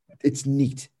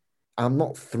neat. I'm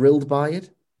not thrilled by it.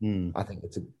 I think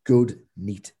it's a good,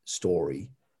 neat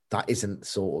story that isn't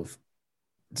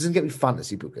doesn't get me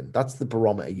fantasy booking. That's the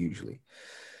barometer usually.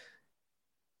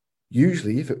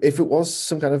 Usually, if it was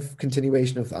some kind of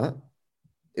continuation of that,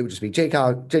 it would just be Jade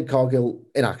Cargill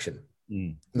in action.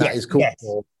 And that is cool. Yes.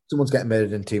 Someone's getting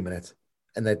murdered in 2 minutes,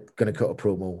 and they're going to cut a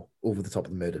promo over the top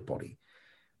of the murdered body.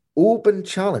 Open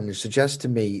challenge suggests to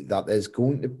me that there's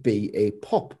going to be a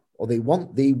pop, or they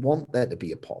want there to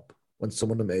be a pop when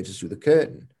someone emerges through the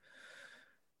curtain.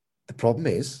 The problem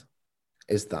is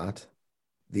that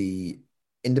the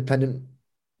independent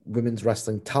women's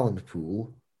wrestling talent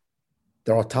pool,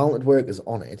 there are talented workers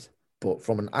on it, but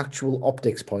from an actual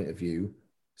optics point of view,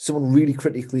 someone really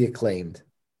critically acclaimed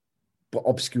but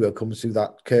obscure comes through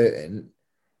that curtain,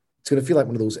 it's going to feel like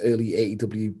one of those early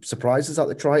AEW surprises that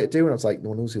they try to do. And I was like, no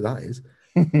one knows who that is.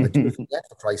 Do a vignette,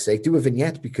 for Christ's sake. Do a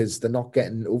vignette, because they're not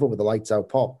getting over with the lights out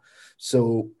pop.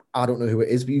 So I don't know who it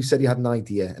is, but you said you had an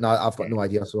idea, and I've got no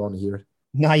idea, so I want to hear it.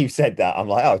 Now you've said that, I'm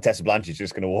like, oh, Tessa Blanchard's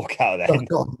just going to walk out there. Oh,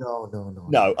 God,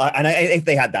 no. If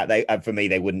they had that, for me,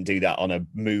 they wouldn't do that on a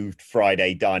moved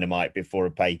Friday Dynamite before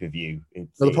a pay-per-view.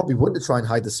 They probably would, to try and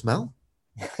hide the smell.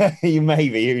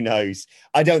 Maybe, who knows?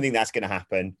 I don't think that's going to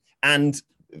happen. And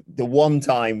the one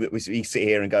time that we sit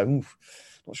here and go,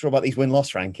 not sure about these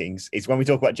win-loss rankings, is when we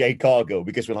talk about Jade Cargill,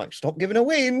 because we're like, stop giving her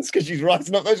wins because she's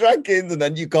writing up those rankings, and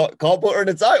then you can't put her in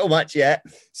a title match yet.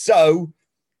 So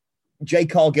Jay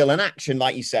Cargill in action,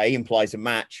 like you say, implies a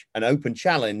match. An open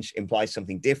challenge implies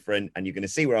something different. And you're going to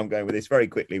see where I'm going with this very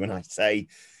quickly when I say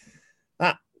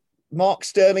that Mark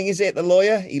Sterling, is it, the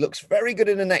lawyer? He looks very good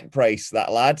in a neck brace,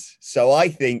 that lad. So I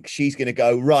think she's going to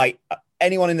go, right,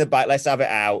 anyone in the back, let's have it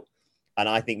out. And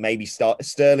I think maybe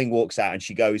Sterling walks out and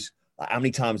she goes, how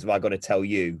many times have I got to tell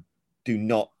you, do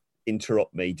not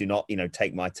interrupt me, do not,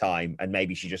 take my time. And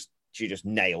maybe she just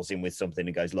nails him with something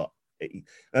and goes, look,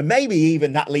 and maybe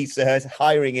even that leads to her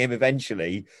hiring him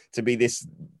eventually to be this,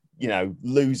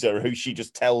 loser who she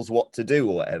just tells what to do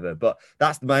or whatever. But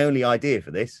that's my only idea for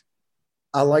this.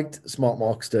 I liked Smart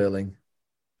Mark Sterling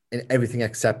in everything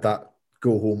except that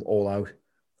go home all out.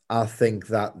 I think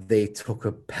that they took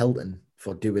a pelting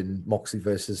for doing Moxley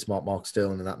versus Smart Mark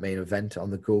Sterling in that main event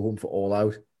on the go home for All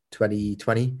Out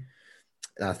 2020.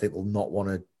 And I think they'll not want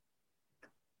to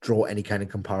draw any kind of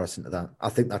comparison to that. I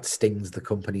think that stings the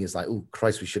company as like, oh,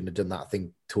 Christ, we shouldn't have done that. I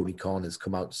think Tony Khan has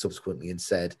come out subsequently and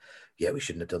said, yeah, we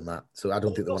shouldn't have done that. So I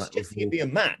don't think they want to. It'd be a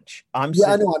match. I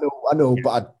know, but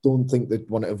I don't think they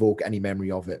want to evoke any memory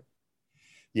of it.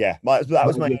 Yeah, that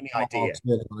was my only idea.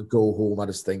 Go home, I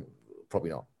just think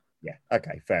probably not. Yeah,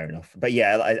 okay, fair enough. But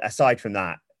yeah, aside from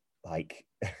that, like,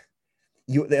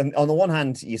 on the one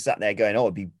hand, you sat there going, oh,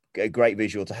 it'd be a great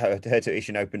visual to her to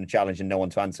issue an open challenge and no one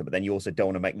to answer, but then you also don't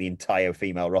want to make the entire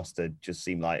female roster just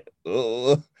seem like,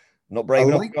 oh, not brave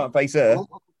enough to go and face her.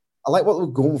 I like what they were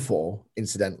going for,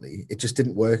 incidentally. It just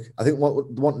didn't work. I think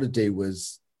what they wanted to do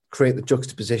was create the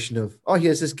juxtaposition of, oh,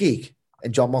 here's this geek,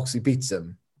 and John Moxley beats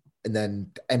him, and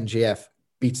then MJF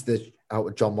beats the out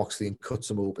of John Moxley and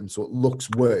cuts him open, so it looks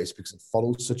worse because it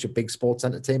follows such a big sports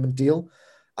entertainment deal.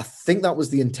 I think that was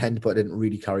the intent, but it didn't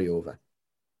really carry over.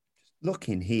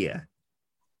 Looking here,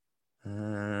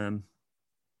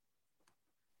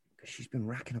 she's been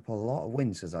racking up a lot of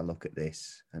wins as I look at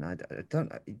this, and I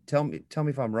don't tell me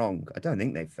if I'm wrong. I don't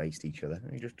think they've faced each other.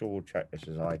 Let me just double check this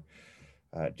as I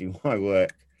do my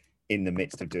work in the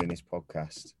midst of doing this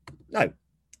podcast. No,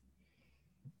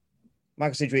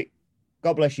 Michael Sidgwick,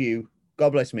 God bless you,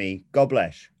 God bless me, God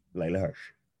bless Layla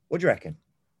Hirsch. What do you reckon?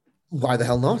 Why the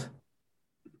hell not?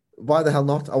 Why the hell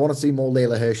not? I want to see more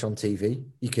Layla Hirsch on TV.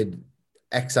 You could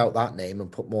X out that name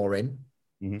and put more in.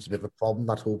 Mm-hmm. It's a bit of a problem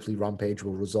that hopefully Rampage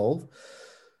will resolve.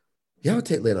 Yeah, I'll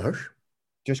take Layla Hirsch.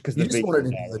 Just because the video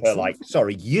her like,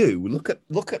 sorry, you look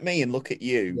at me and look at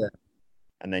you, yeah.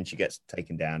 And then she gets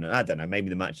taken down. And I don't know, maybe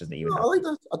the match doesn't even. I like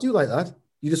that. I do like that.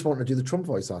 You just want to do the Trump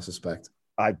voice, I suspect.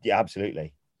 Yeah,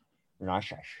 absolutely.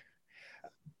 Nice.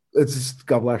 It's just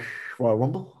God bless Royal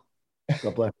Rumble.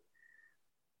 God bless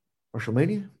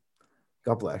WrestleMania.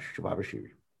 God bless Survivor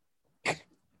Series.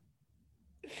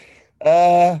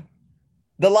 The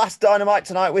last Dynamite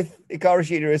tonight with Hikaru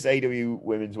Shida as AEW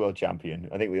Women's World Champion.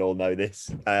 I think we all know this.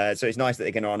 So it's nice that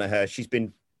they can honor her. She's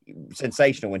been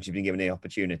sensational when she's been given the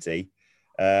opportunity.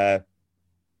 And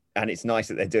it's nice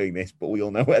that they're doing this, but we all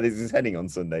know where this is heading on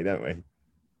Sunday, don't we?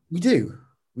 We do.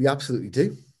 We absolutely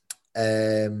do.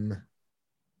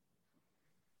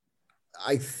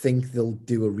 I think they'll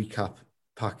do a recap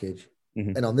package.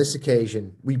 Mm-hmm. And on this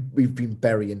occasion, we've been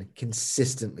burying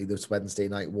consistently this Wednesday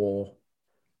Night War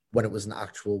when it was an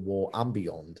actual war and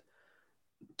beyond.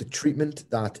 The treatment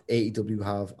that AEW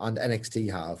have and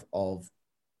NXT have of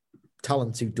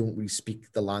talents who don't really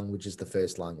speak the language as the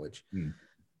first language. Mm.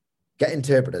 Get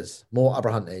interpreters, more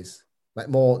Abrahantes, like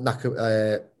more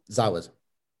Zawas.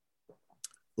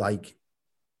 Like,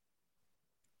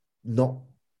 not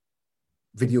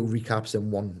video recaps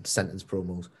and one sentence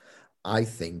promos. I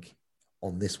think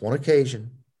on this one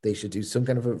occasion, they should do some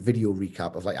kind of a video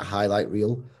recap of like a highlight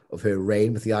reel of her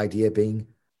reign, with the idea being,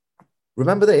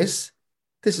 remember this?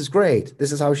 This is great.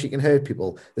 This is how she can hurt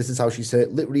people. This is how she's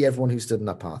hurt literally everyone who stood in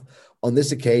that path. On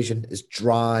this occasion, as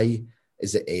dry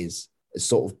as it is, as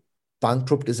sort of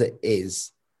bankrupt as it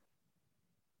is,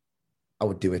 I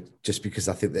would do it just because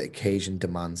I think the occasion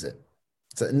demands it.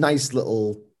 It's a nice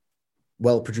little,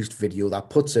 well-produced video that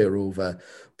puts her over,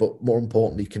 but more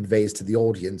importantly, conveys to the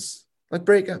audience, like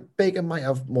Baker might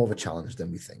have more of a challenge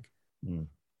than we think. Mm.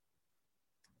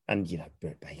 And,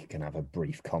 Baker can have a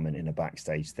brief comment in a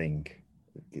backstage thing.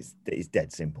 It's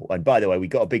dead simple. And by the way, we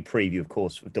got a big preview, of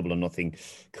course, of Double or Nothing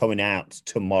coming out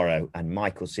tomorrow, and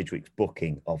Michael Sidgwick's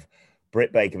booking of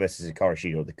Britt Baker versus Hikaru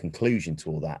Shida, or the conclusion to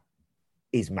all that,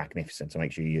 is magnificent. So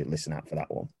make sure you listen out for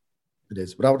that one. It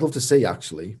is. But I would love to see,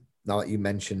 actually, now that you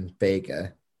mentioned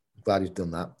Baker, I'm glad you've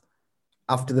done that.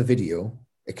 After the video,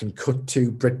 it can cut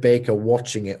to Britt Baker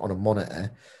watching it on a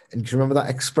monitor. And do you remember that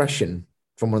expression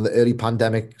from one of the early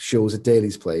pandemic shows at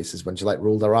Daly's Places when she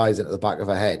rolled her eyes into the back of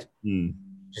her head? Mm.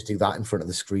 Just do that in front of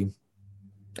the screen.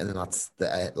 And then that's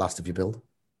the last of your build.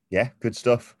 Yeah, good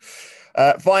stuff.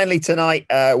 Finally, tonight,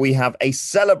 we have a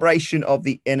celebration of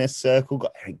the Inner Circle.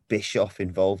 Got Eric Bischoff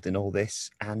involved in all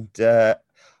this. And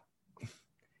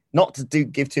not to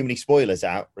give too many spoilers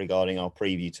out regarding our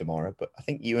preview tomorrow, but I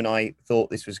think you and I thought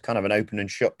this was kind of an open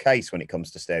and shut case when it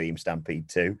comes to Stadium Stampede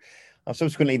 2. I've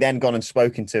subsequently then gone and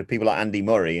spoken to people like Andy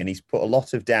Murray, and he's put a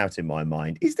lot of doubt in my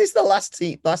mind. Is this the last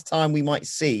time we might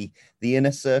see the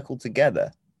Inner Circle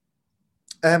together?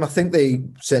 I think they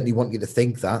certainly want you to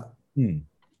think that. And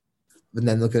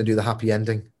then they're going to do the happy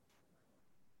ending.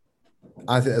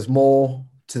 I think there's more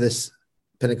to this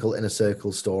Pinnacle Inner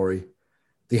Circle story.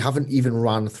 They haven't even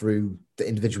ran through the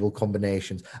individual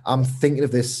combinations. I'm thinking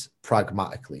of this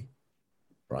pragmatically,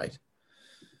 right?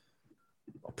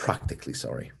 Or practically,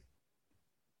 sorry.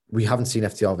 We haven't seen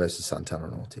FTR versus Santana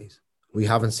and Ortiz. We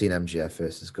haven't seen MJF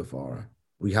versus Guevara.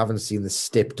 We haven't seen the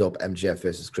stepped up MJF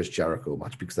versus Chris Jericho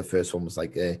match because the first one was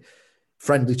like a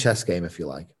friendly chess game, if you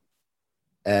like.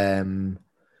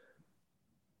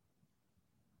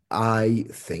 I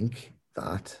think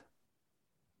that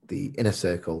the Inner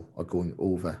Circle are going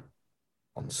over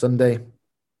on Sunday,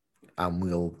 and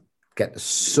we'll get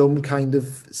some kind of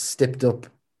stepped up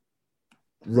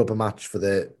rubber match for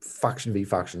the faction v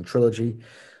faction trilogy,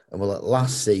 and we'll at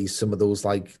last see some of those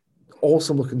like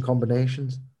awesome looking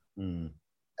combinations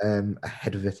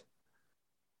ahead of it.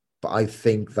 But I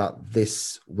think that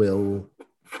this will,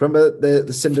 remember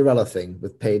the Cinderella thing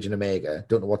with Paige and Omega,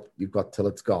 don't know what you've got till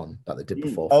it's gone, that they did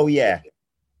before. Oh yeah,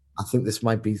 I think this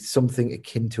might be something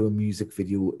akin to a music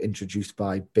video introduced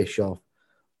by Bischoff,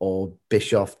 or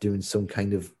Bischoff doing some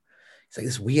kind of, it's like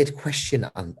this weird question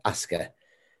and asker.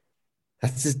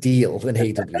 That's his deal in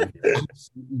AEW.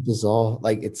 Absolutely bizarre.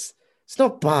 Like it's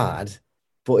not bad,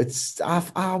 but it's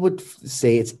I would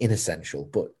say it's inessential.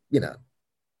 But you know,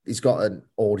 he's got an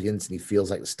audience and he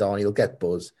feels like the star. And he'll get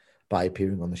buzz by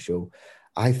appearing on the show.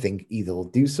 I think either they'll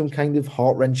do some kind of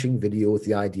heart-wrenching video with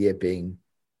the idea being,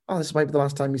 oh, this might be the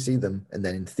last time you see them. And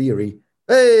then in theory,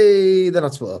 hey, they're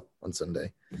not split up on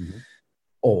Sunday. Mm-hmm.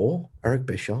 Or Eric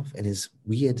Bischoff and his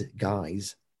weird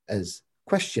guys as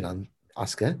question and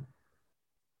asker.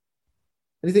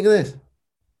 What do you think of this?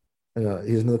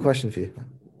 Here's another question for you.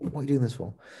 What are you doing this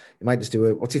for? You might just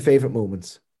do what's your favorite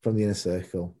moments from the Inner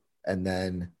Circle? And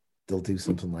then they'll do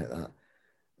something like that.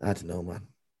 I don't know, man.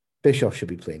 Bischoff should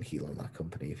be playing heel on that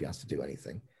company if he has to do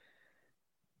anything.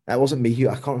 That wasn't me.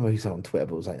 I can't remember who said on Twitter,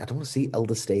 but it was like, I don't want to see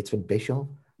elder statesman Bischoff.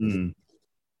 It's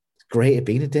great at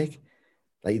being a dick.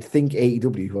 Like, you'd think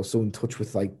AEW, who are so in touch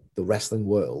with like the wrestling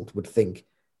world, would think,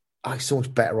 oh, he's so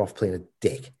much better off playing a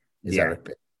dick as Eric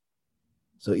Bischoff.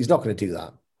 So he's not going to do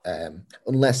that.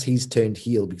 Unless he's turned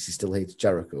heel because he still hates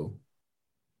Jericho.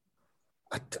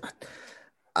 I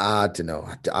don't know.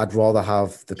 I'd rather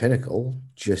have the Pinnacle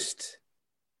just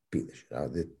beat the shit out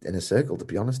of the Inner Circle, to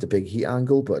be honest. A big heat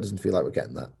angle, but it doesn't feel like we're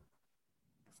getting that.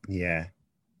 Yeah.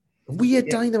 Weird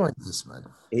dynamite, this, man.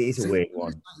 It is a weird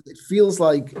one. It feels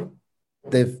like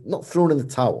they've not thrown in the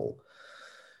towel,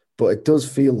 but it does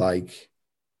feel like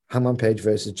Hangman Page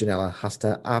versus Janela has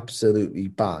to absolutely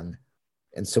bang.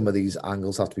 And some of these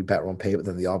angles have to be better on paper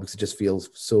than they are because it just feels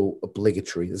so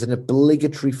obligatory. There's an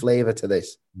obligatory flavor to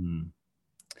this.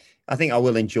 I think I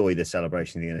will enjoy the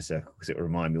celebration of the Inner Circle because it will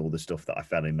remind me of all the stuff that I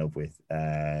fell in love with.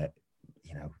 The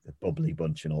bubbly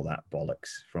bunch and all that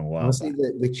bollocks from a while. Honestly,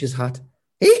 the witch's hat.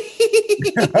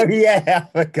 Oh, yeah,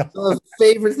 I forgot. One of the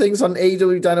favorite things on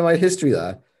AEW Dynamite history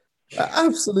there. I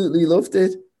absolutely loved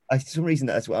it. For some reason,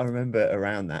 that's what I remember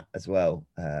around that as well.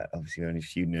 Obviously, only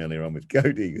feuding earlier on with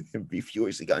Cody, with him be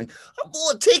furiously going, I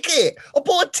bought a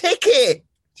ticket.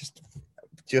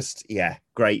 Just yeah,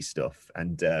 great stuff.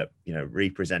 And,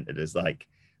 represented as like,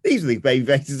 these are the baby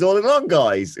faces all along,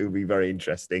 guys. It would be very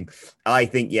interesting. I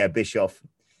think, Bischoff,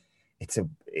 it's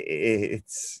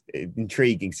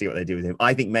intriguing to see what they do with him.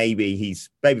 I think maybe he's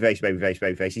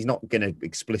babyface. He's not going to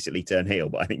explicitly turn heel,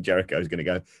 but I think Jericho's going to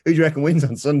go, who do you reckon wins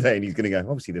on Sunday? And he's going to go,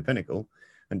 obviously the Pinnacle.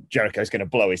 And Jericho's going to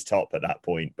blow his top at that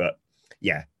point. But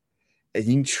yeah, an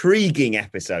intriguing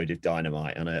episode of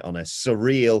Dynamite on a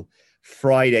surreal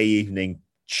Friday evening,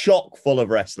 chock full of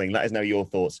wrestling. Let us know your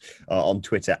thoughts on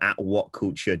Twitter at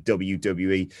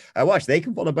WhatCultureWWE. Watch, they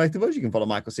can follow both of us. You can follow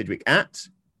Michael Sidgwick at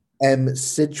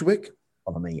Sidgwick.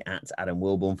 Follow me at Adam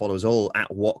Wilborn. Follow us all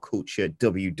at What Culture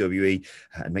WWE.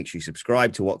 And make sure you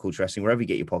subscribe to What Culture Wrestling wherever you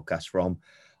get your podcasts from.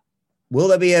 Will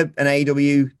there be an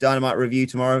AEW Dynamite review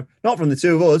tomorrow? Not from the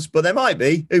two of us, but there might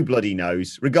be. Who bloody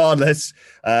knows? Regardless,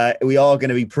 we are going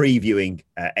to be previewing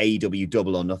AEW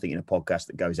Double or Nothing in a podcast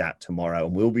that goes out tomorrow.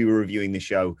 And we'll be reviewing the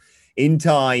show in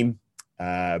time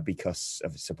because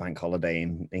of it's a bank holiday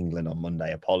in England on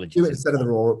Monday. Apologies. Do it instead of the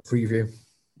Raw preview.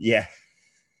 Yeah.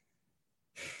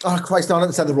 Oh, Christ, no, I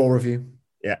haven't said the Raw review.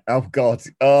 Yeah. Oh, God.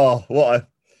 Oh, what a...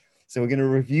 So we're going to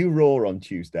review Raw on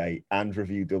Tuesday and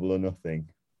review Double or Nothing.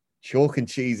 Chalk and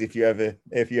cheese if you ever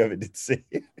did see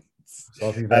it.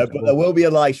 But there will be a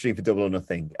live stream for Double or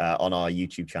Nothing on our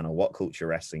YouTube channel, What Culture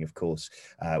Wrestling, of course,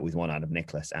 with one Adam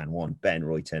Nicholas and one Ben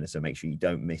Roy Turner. So make sure you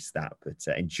don't miss that. But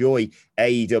enjoy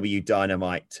AEW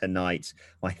Dynamite tonight.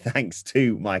 My thanks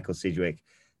to Michael Sidgwick.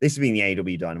 This has been the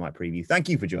AEW Dynamite preview. Thank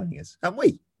you for joining us, and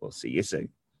we will see you soon.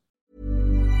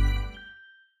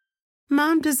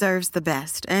 Mom deserves the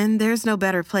best, and there's no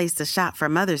better place to shop for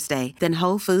Mother's Day than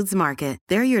Whole Foods Market.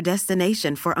 They're your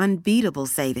destination for unbeatable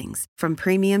savings, from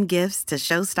premium gifts to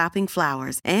show-stopping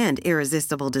flowers and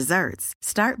irresistible desserts.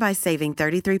 Start by saving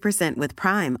 33% with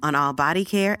Prime on all body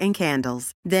care and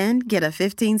candles. Then get a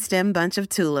 15-stem bunch of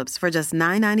tulips for just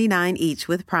 $9.99 each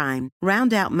with Prime.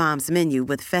 Round out Mom's menu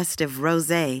with festive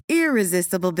rosé,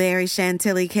 irresistible berry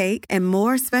chantilly cake, and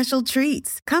more special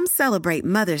treats. Come celebrate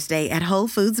Mother's Day at Whole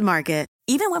Foods Market.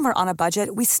 Even when we're on a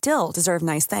budget, we still deserve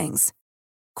nice things.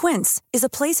 Quince is a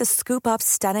place to scoop up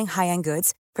stunning high-end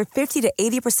goods for 50 to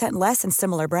 80% less than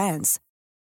similar brands.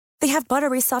 They have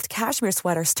buttery soft cashmere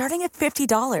sweaters starting at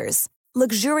 $50,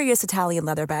 luxurious Italian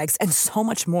leather bags, and so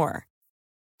much more.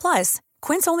 Plus,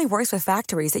 Quince only works with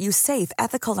factories that use safe,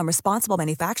 ethical, and responsible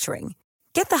manufacturing.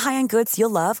 Get the high-end goods you'll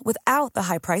love without the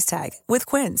high price tag with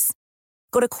Quince.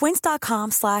 Go to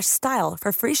quince.com/style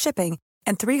for free shipping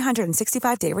and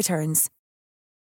 365-day returns.